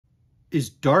Is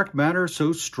dark matter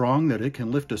so strong that it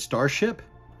can lift a starship?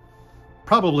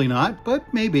 Probably not,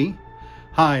 but maybe.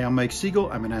 Hi, I'm Mike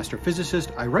Siegel. I'm an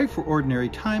astrophysicist. I write for Ordinary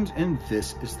Times, and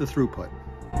this is The Throughput.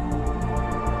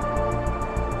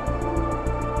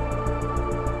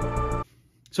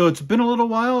 So it's been a little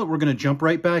while. We're going to jump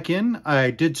right back in.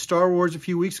 I did Star Wars a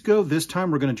few weeks ago. This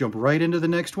time we're going to jump right into the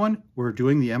next one. We're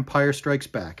doing The Empire Strikes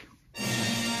Back.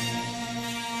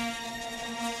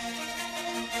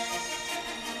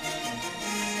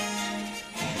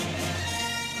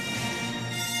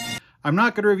 I'm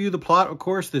not going to review the plot, of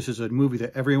course. This is a movie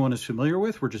that everyone is familiar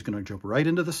with. We're just going to jump right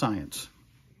into the science.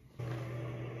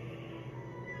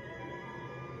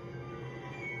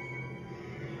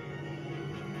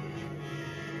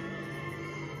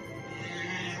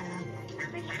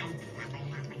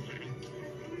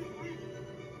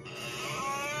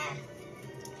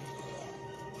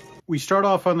 We start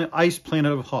off on the ice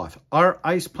planet of Hoth. Are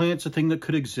ice planets a thing that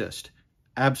could exist?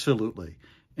 Absolutely.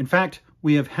 In fact,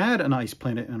 we have had an ice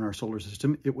planet in our solar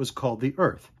system. It was called the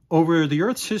Earth. Over the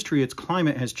Earth's history, its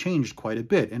climate has changed quite a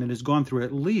bit, and it has gone through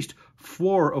at least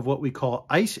 4 of what we call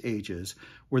ice ages,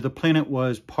 where the planet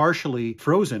was partially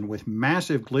frozen with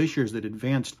massive glaciers that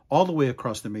advanced all the way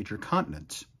across the major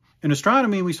continents. In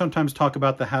astronomy, we sometimes talk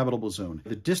about the habitable zone,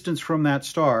 the distance from that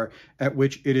star at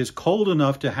which it is cold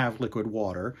enough to have liquid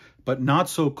water, but not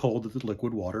so cold that the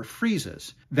liquid water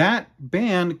freezes. That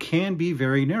band can be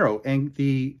very narrow, and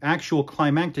the actual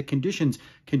climactic conditions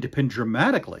can depend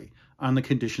dramatically on the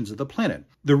conditions of the planet.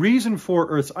 The reason for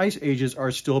Earth's ice ages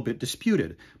are still a bit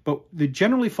disputed, but they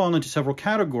generally fall into several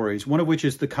categories, one of which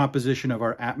is the composition of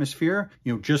our atmosphere.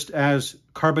 Just as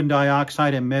carbon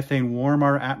dioxide and methane warm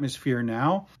our atmosphere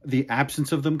now, the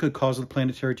absence of them could cause the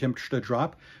planetary temperature to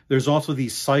drop. There's also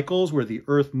these cycles where the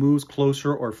Earth moves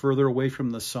closer or further away from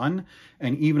the sun,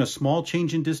 and even a small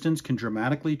change in distance can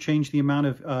dramatically change the amount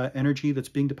of energy that's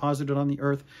being deposited on the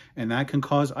Earth, and that can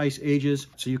cause ice ages.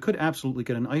 So you could absolutely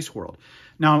get an ice world.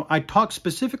 Now, I talk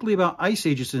specifically about ice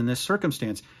ages in this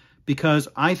circumstance because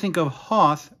I think of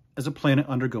Hoth as a planet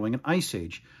undergoing an ice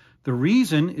age. The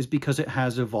reason is because it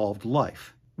has evolved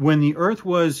life. When the Earth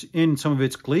was in some of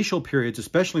its glacial periods,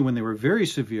 especially when they were very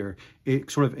severe, it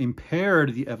sort of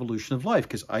impaired the evolution of life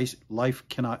because life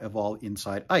cannot evolve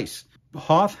inside ice.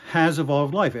 Hoth has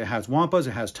evolved life. It has wampas,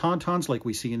 it has tauntauns like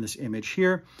we see in this image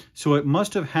here. So it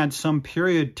must have had some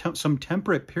period, some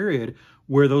temperate period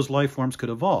where those life forms could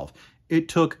evolve. It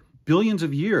took billions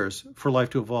of years for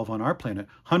life to evolve on our planet,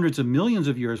 hundreds of millions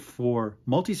of years for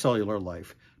multicellular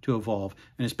life to evolve,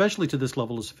 and especially to this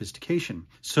level of sophistication.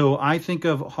 So I think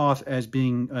of Hoth as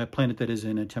being a planet that is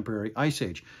in a temporary ice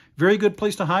age. Very good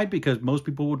place to hide because most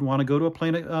people would want to go to a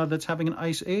planet that's having an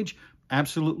ice age.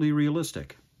 Absolutely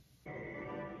realistic.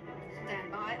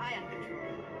 Stand by, ion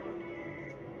control.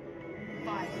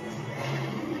 5.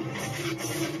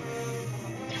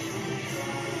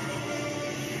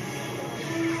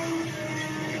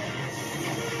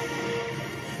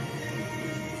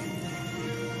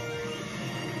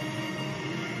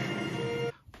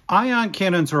 Ion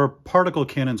cannons or particle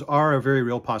cannons are a very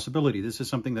real possibility. This is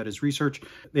something that is researched.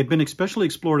 They've been especially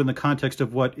explored in the context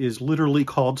of what is literally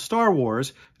called Star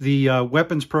Wars, the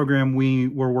weapons program we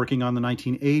were working on in the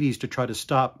 1980s to try to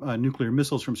stop nuclear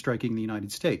missiles from striking the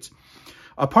United States.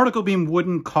 A particle beam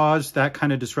wouldn't cause that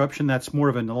kind of disruption. That's more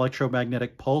of an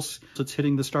electromagnetic pulse. So it's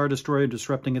hitting the Star Destroyer,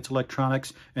 disrupting its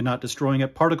electronics and not destroying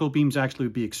it. Particle beams actually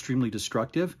would be extremely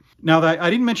destructive. Now, I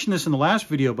didn't mention this in the last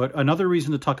video, but another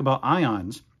reason to talk about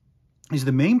ions is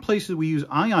the main places we use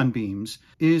ion beams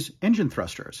is engine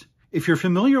thrusters. If you're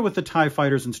familiar with the TIE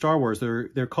fighters in Star Wars,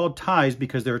 they're called TIEs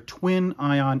because they're twin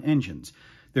ion engines.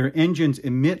 Their engines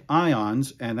emit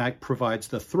ions, and that provides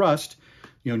the thrust,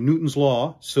 Newton's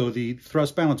law, so the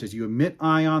thrust balances. You emit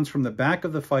ions from the back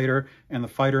of the fighter, and the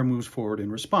fighter moves forward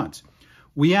in response.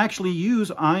 We actually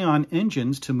use ion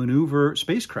engines to maneuver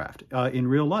spacecraft in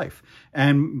real life,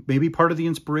 and maybe part of the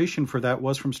inspiration for that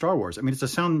was from Star Wars. I mean, it's a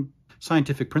sound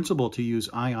scientific principle to use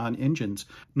ion engines.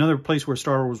 Another place where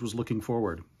Star Wars was looking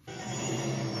forward.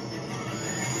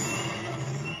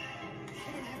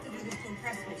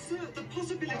 Sir, the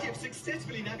possibility of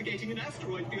successfully navigating an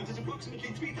asteroid field is approximately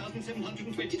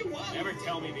 3,720 to 1. Never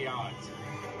tell me the odds.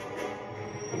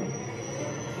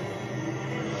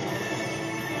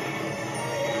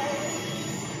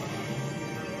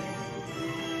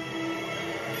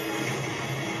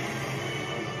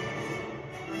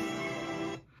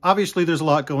 Obviously, there's a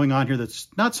lot going on here that's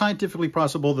not scientifically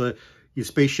possible. The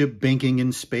spaceship banking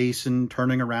in space and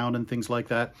turning around and things like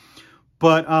that.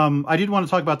 But I did want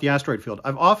to talk about the asteroid field.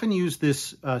 I've often used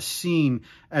this scene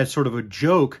as sort of a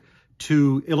joke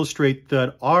to illustrate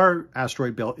that our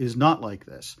asteroid belt is not like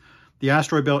this. The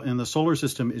asteroid belt in the solar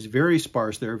system is very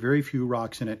sparse. There are very few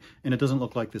rocks in it, and it doesn't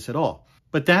look like this at all.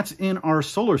 But that's in our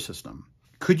solar system.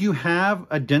 Could you have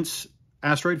a dense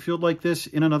asteroid field like this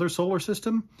in another solar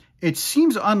system? It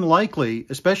seems unlikely,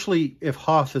 especially if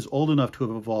Hoth is old enough to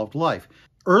have evolved life.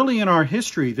 Early in our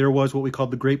history, there was what we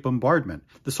called the Great Bombardment.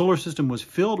 The solar system was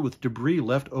filled with debris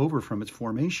left over from its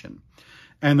formation.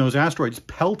 And those asteroids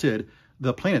pelted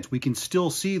the planets. We can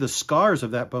still see the scars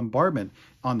of that bombardment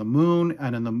on the moon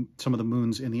and in some of the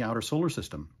moons in the outer solar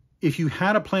system. If you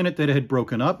had a planet that had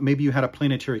broken up, maybe you had a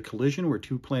planetary collision where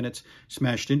two planets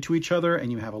smashed into each other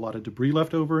and you have a lot of debris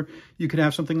left over, you could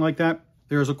have something like that.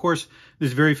 There's, of course,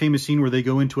 this very famous scene where they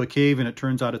go into a cave and it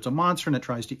turns out it's a monster and it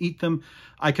tries to eat them.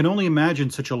 I can only imagine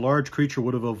such a large creature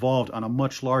would have evolved on a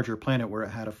much larger planet where it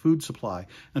had a food supply.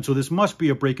 And so this must be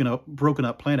a broken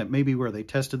up planet, maybe where they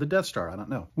tested the Death Star. I don't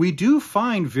know. We do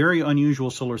find very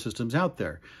unusual solar systems out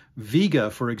there.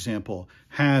 Vega, for example,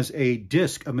 has a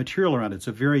disk of material around it. It's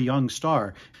a very young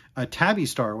star. A Tabby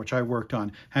star, which I worked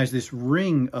on, has this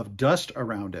ring of dust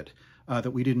around it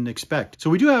that we didn't expect. So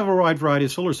we do have a wide variety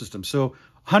of solar systems. So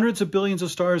hundreds of billions of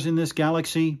stars in this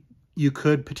galaxy. You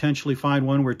could potentially find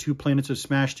one where two planets have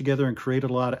smashed together and created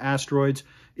a lot of asteroids.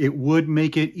 It would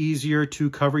make it easier to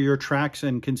cover your tracks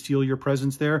and conceal your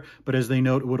presence there, but as they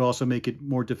note, it would also make it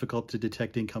more difficult to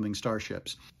detect incoming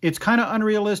starships. It's kind of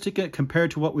unrealistic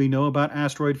compared to what we know about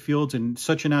asteroid fields, and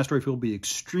such an asteroid field would be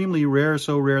extremely rare,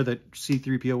 so rare that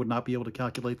C-3PO would not be able to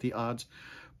calculate the odds.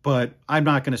 But I'm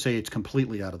not going to say it's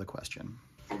completely out of the question.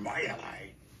 For my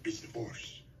ally is the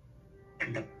Force,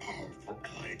 and a powerful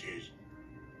ally it is.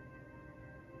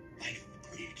 Life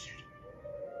creates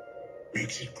it,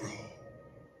 makes it grow.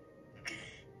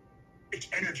 Its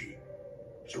energy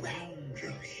surrounds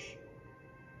us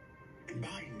and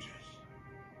binds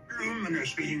us.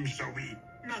 Luminous beings so we,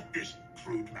 not this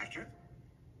crude matter.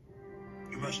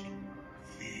 You must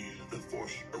feel the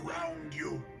Force around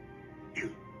you.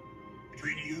 Here,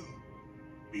 between you,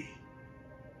 me,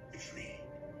 the tree,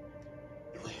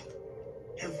 the rock,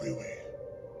 everywhere.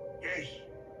 Yes,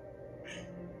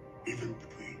 even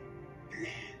between the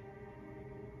land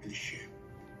and the ship.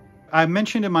 I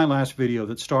mentioned in my last video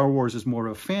that Star Wars is more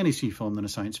of a fantasy film than a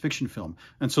science fiction film.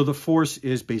 And so the Force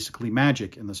is basically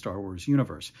magic in the Star Wars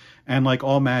universe. And like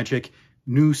all magic,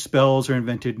 new spells are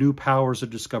invented, new powers are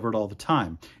discovered all the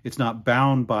time. It's not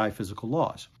bound by physical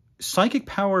laws. Psychic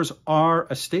powers are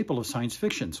a staple of science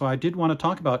fiction. So I did want to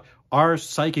talk about are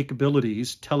psychic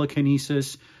abilities,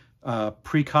 telekinesis,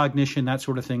 precognition, that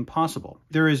sort of thing possible.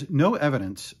 There is no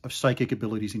evidence of psychic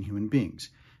abilities in human beings.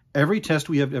 Every test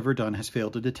we have ever done has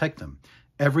failed to detect them.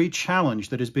 Every challenge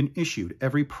that has been issued,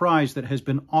 every prize that has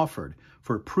been offered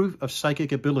for proof of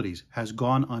psychic abilities has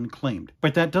gone unclaimed.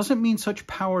 But that doesn't mean such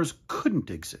powers couldn't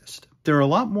exist. There are a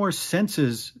lot more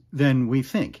senses than we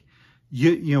think.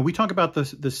 You know, we talk about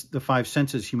the five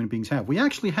senses human beings have. We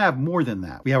actually have more than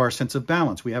that. We have our sense of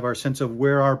balance. We have our sense of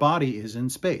where our body is in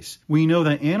space. We know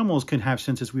that animals can have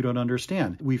senses we don't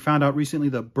understand. We found out recently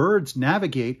that birds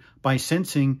navigate by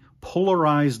sensing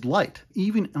polarized light.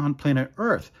 Even on planet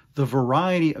Earth, the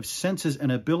variety of senses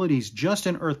and abilities just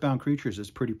in earthbound creatures is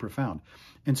pretty profound.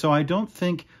 And so I don't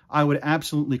think I would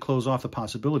absolutely close off the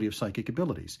possibility of psychic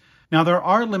abilities. Now, there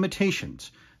are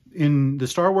limitations. In the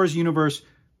Star Wars universe,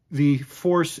 the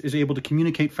Force is able to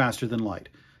communicate faster than light.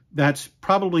 That's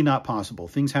probably not possible.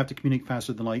 Things have to communicate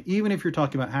faster than light. Even if you're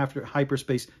talking about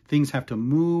hyperspace, things have to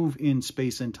move in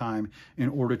space and time in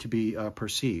order to be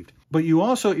perceived. But you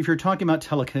also, if you're talking about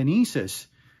telekinesis,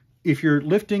 if you're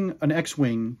lifting an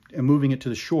X-Wing and moving it to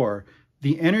the shore,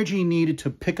 the energy needed to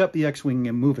pick up the X-Wing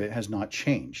and move it has not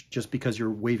changed just because you're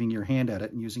waving your hand at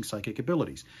it and using psychic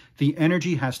abilities. The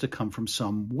energy has to come from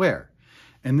somewhere.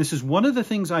 And this is one of the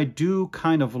things I do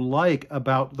kind of like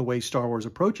about the way Star Wars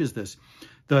approaches this,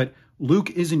 that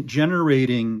Luke isn't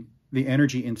generating the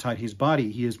energy inside his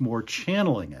body. He is more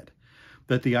channeling it.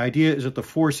 That the idea is that the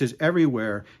Force is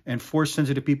everywhere, and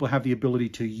Force-sensitive people have the ability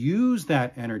to use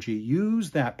that energy, use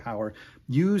that power,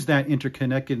 use that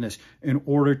interconnectedness in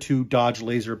order to dodge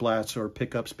laser blasts or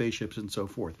pick up spaceships and so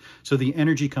forth. So the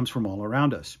energy comes from all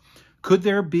around us. Could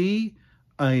there be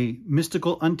a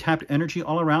mystical, untapped energy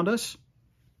all around us?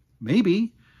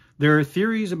 Maybe. There are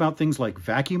theories about things like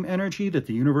vacuum energy, that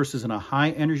the universe is in a high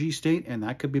energy state, and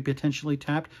that could be potentially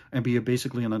tapped and be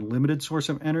basically an unlimited source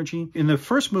of energy. In the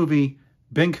first movie,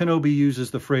 Ben Kenobi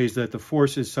uses the phrase that the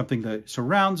Force is something that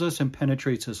surrounds us and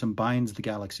penetrates us and binds the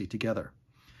galaxy together.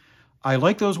 I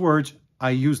like those words. I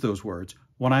use those words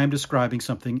when I am describing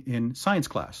something in science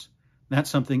class. That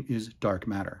something is dark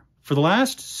matter. For the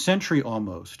last century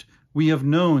almost, we have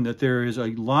known that there is a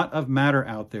lot of matter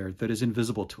out there that is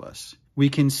invisible to us. We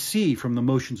can see from the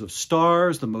motions of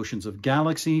stars, the motions of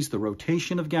galaxies, the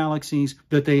rotation of galaxies,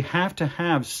 that they have to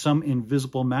have some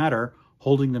invisible matter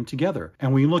holding them together.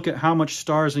 And when you look at how much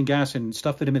stars and gas and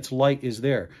stuff that emits light is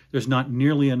there, there's not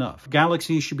nearly enough.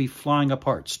 Galaxies should be flying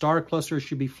apart. Star clusters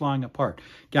should be flying apart.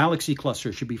 Galaxy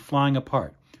clusters should be flying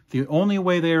apart. The only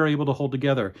way they are able to hold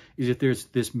together is if there's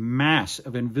this mass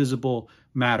of invisible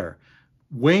matter,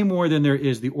 way more than there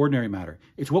is the ordinary matter.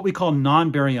 It's what we call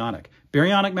non-baryonic.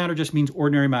 Baryonic matter just means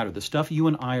ordinary matter, the stuff you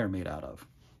and I are made out of.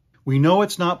 We know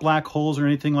it's not black holes or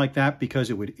anything like that because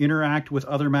it would interact with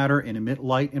other matter and emit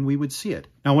light and we would see it.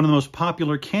 Now, one of the most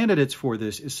popular candidates for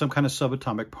this is some kind of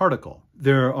subatomic particle.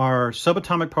 There are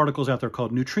subatomic particles out there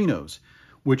called neutrinos,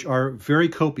 which are very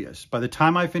copious. By the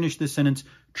time I finish this sentence,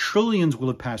 trillions will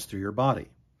have passed through your body.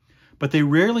 But they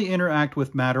rarely interact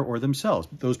with matter or themselves.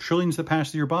 Those trillions that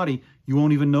pass through your body, you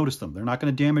won't even notice them. They're not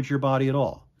going to damage your body at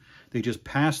all. They just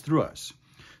pass through us.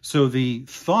 So the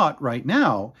thought right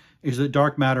now is that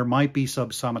dark matter might be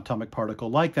subatomic particle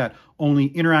like that, only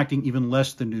interacting even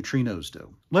less than neutrinos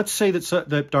do. Let's say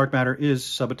that dark matter is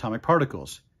subatomic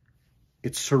particles.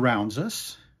 It surrounds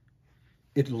us.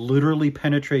 It literally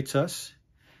penetrates us.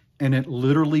 And it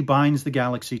literally binds the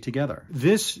galaxy together.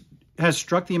 This has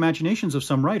struck the imaginations of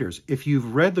some writers. If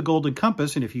you've read The Golden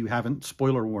Compass, and if you haven't,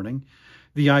 spoiler warning,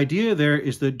 the idea there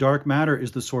is that dark matter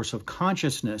is the source of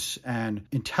consciousness and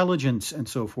intelligence and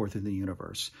so forth in the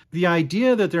universe. The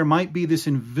idea that there might be this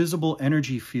invisible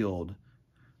energy field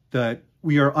that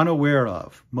we are unaware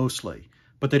of, mostly,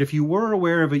 but that if you were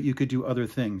aware of it, you could do other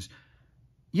things.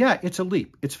 Yeah, it's a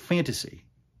leap. It's fantasy.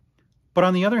 But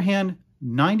on the other hand,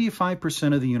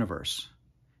 95% of the universe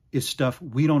is stuff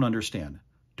we don't understand.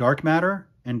 Dark matter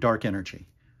and dark energy.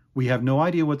 We have no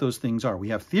idea what those things are. We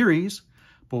have theories,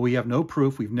 but we have no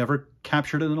proof. We've never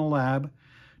captured it in a lab.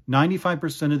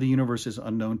 95% of the universe is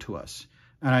unknown to us.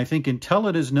 And I think until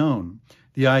it is known,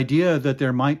 the idea that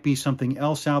there might be something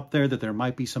else out there, that there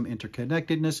might be some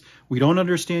interconnectedness, we don't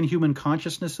understand human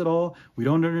consciousness at all. We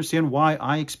don't understand why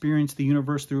I experience the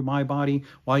universe through my body,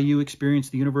 why you experience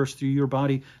the universe through your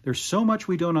body. There's so much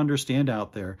we don't understand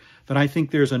out there that I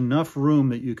think there's enough room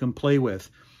that you can play with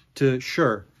to,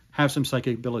 sure, have some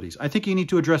psychic abilities. I think you need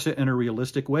to address it in a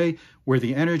realistic way, where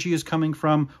the energy is coming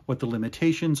from, what the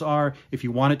limitations are, if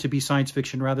you want it to be science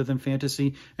fiction rather than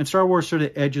fantasy. And Star Wars sort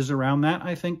of edges around that,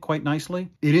 I think, quite nicely.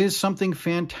 It is something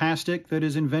fantastic that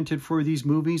is invented for these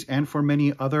movies and for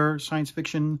many other science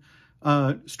fiction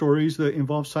stories that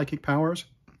involve psychic powers.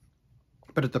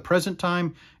 But at the present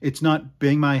time, it's not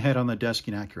bang my head on the desk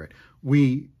inaccurate.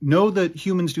 We know that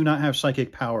humans do not have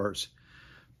psychic powers,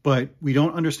 but we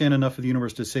don't understand enough of the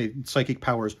universe to say psychic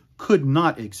powers could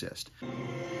not exist.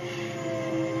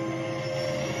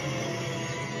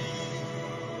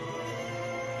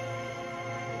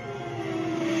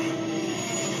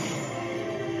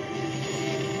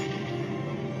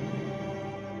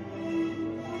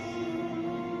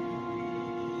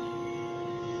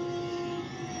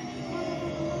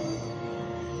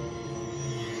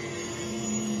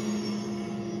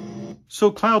 So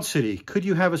Cloud City, could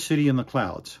you have a city in the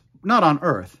clouds? Not on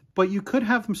Earth, but you could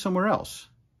have them somewhere else.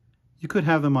 You could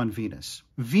have them on Venus.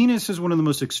 Venus is one of the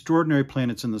most extraordinary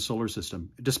planets in the solar system.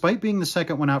 Despite being the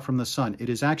second one out from the sun,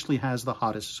 it actually has the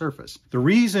hottest surface. The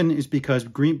reason is because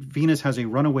Venus has a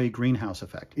runaway greenhouse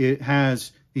effect. It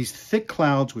has these thick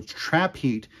clouds which trap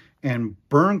heat and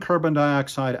burn carbon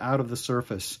dioxide out of the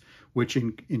surface, which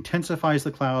intensifies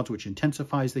the clouds, which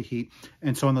intensifies the heat.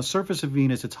 And so on the surface of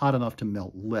Venus, it's hot enough to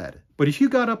melt lead. But if you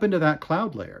got up into that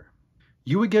cloud layer,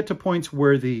 you would get to points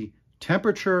where the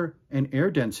temperature and air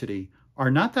density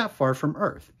are not that far from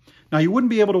Earth. Now, you wouldn't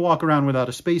be able to walk around without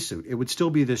a spacesuit. It would still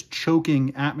be this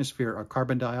choking atmosphere of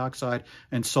carbon dioxide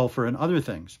and sulfur and other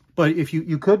things. But if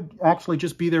you could actually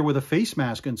just be there with a face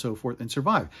mask and so forth and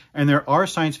survive. And there are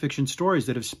science fiction stories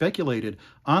that have speculated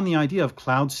on the idea of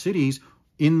cloud cities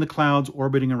in the clouds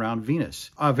orbiting around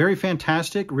Venus. Very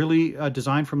fantastic, really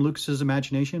designed from Lucas's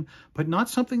imagination, but not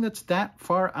something that's that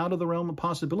far out of the realm of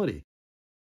possibility.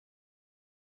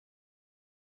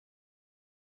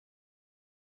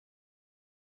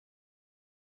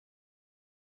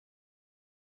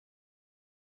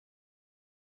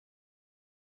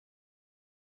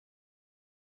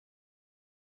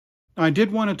 I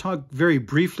did want to talk very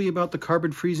briefly about the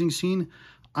carbon freezing scene.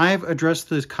 I've addressed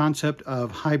this concept of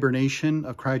hibernation,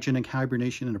 of cryogenic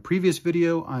hibernation in a previous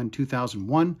video on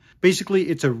 2001. Basically,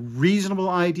 it's a reasonable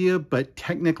idea, but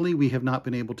technically we have not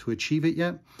been able to achieve it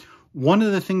yet. One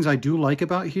of the things I do like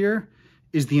about here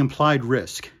is the implied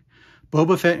risk.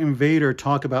 Boba Fett and Vader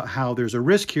talk about how there's a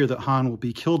risk here that Han will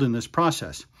be killed in this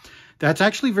process. That's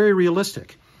actually very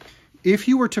realistic. If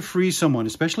you were to freeze someone,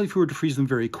 especially if you were to freeze them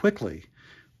very quickly,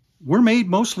 we're made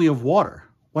mostly of water.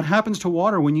 What happens to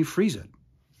water when you freeze it?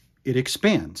 It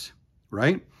expands,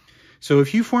 right? So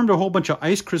if you formed a whole bunch of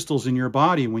ice crystals in your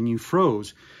body when you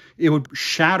froze, it would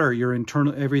shatter your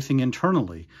everything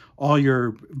internally. All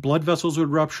your blood vessels would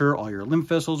rupture, all your lymph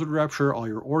vessels would rupture, all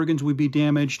your organs would be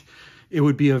damaged. It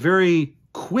would be a very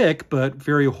quick but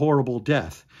very horrible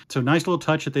death. So nice little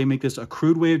touch that they make this a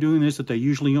crude way of doing this, that they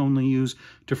usually only use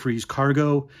to freeze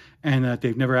cargo, and that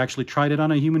they've never actually tried it on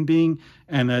a human being,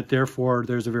 and that therefore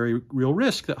there's a very real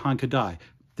risk that Han could die.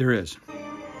 There is.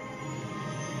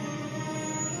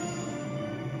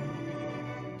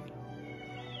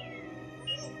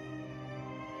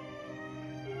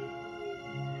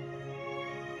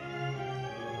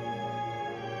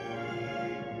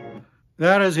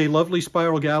 That is a lovely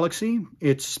spiral galaxy.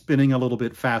 It's spinning a little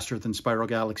bit faster than spiral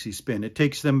galaxies spin. It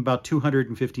takes them about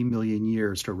 250 million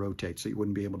years to rotate, so you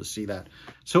wouldn't be able to see that.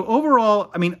 So overall,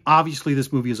 I mean, obviously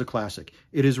this movie is a classic.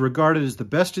 It is regarded as the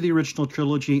best of the original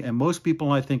trilogy, and most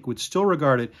people, I think, would still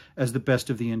regard it as the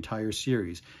best of the entire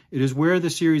series. It is where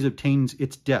the series obtains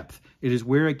its depth. It is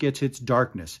where it gets its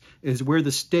darkness. It is where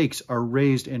the stakes are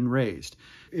raised and raised.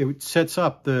 It sets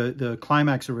up the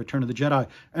climax of Return of the Jedi,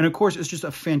 and of course, it's just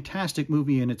a fantastic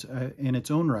movie in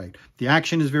its own right. The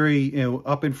action is very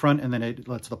up in front, and then it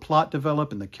lets the plot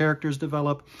develop and the characters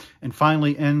develop, and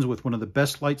finally ends with one of the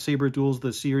best lightsaber duels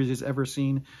the series has ever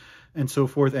seen, and so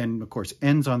forth. And of course,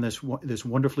 ends on this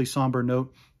wonderfully somber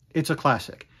note. It's a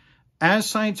classic. As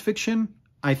science fiction,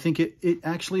 I think it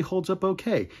actually holds up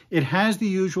okay. It has the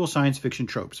usual science fiction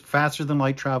tropes: faster than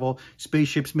light travel,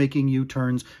 spaceships making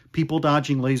U-turns, people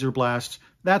dodging laser blasts.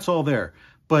 That's all there.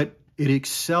 But it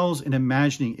excels in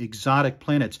imagining exotic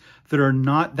planets that are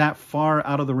not that far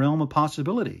out of the realm of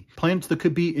possibility. Planets that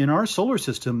could be in our solar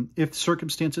system if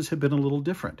circumstances had been a little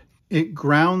different. It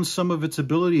grounds some of its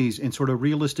abilities in sort of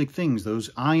realistic things, those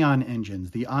ion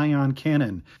engines, the ion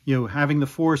cannon, having the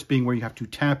Force being where you have to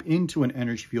tap into an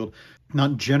energy field,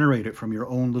 not generate it from your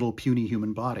own little puny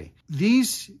human body.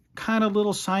 These kind of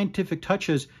little scientific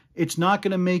touches, it's not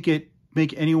going to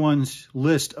make anyone's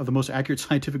list of the most accurate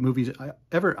scientific movies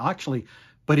ever, actually,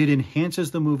 but it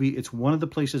enhances the movie. It's one of the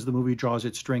places the movie draws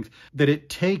its strength, that it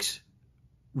takes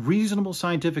reasonable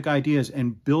scientific ideas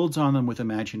and builds on them with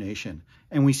imagination.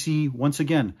 And we see, once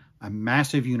again, a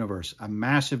massive universe, a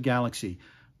massive galaxy,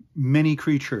 many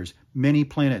creatures, many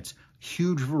planets,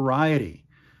 huge variety,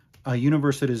 a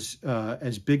universe that is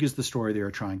as big as the story they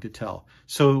are trying to tell.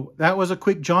 So that was a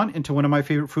quick jaunt into one of my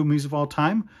favorite food movies of all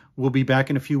time. We'll be back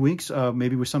in a few weeks,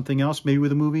 maybe with something else, maybe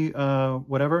with a movie,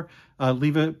 whatever.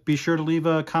 Be sure to leave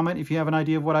a comment if you have an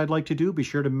idea of what I'd like to do. Be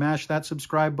sure to mash that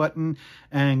subscribe button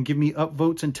and give me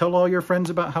upvotes, and tell all your friends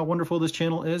about how wonderful this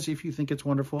channel is if you think it's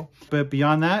wonderful. But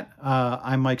beyond that,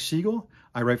 I'm Mike Siegel.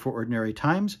 I write for Ordinary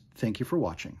Times. Thank you for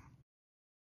watching.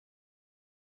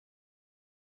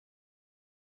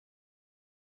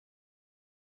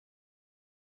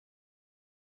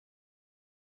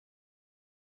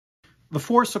 The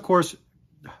Force, of course.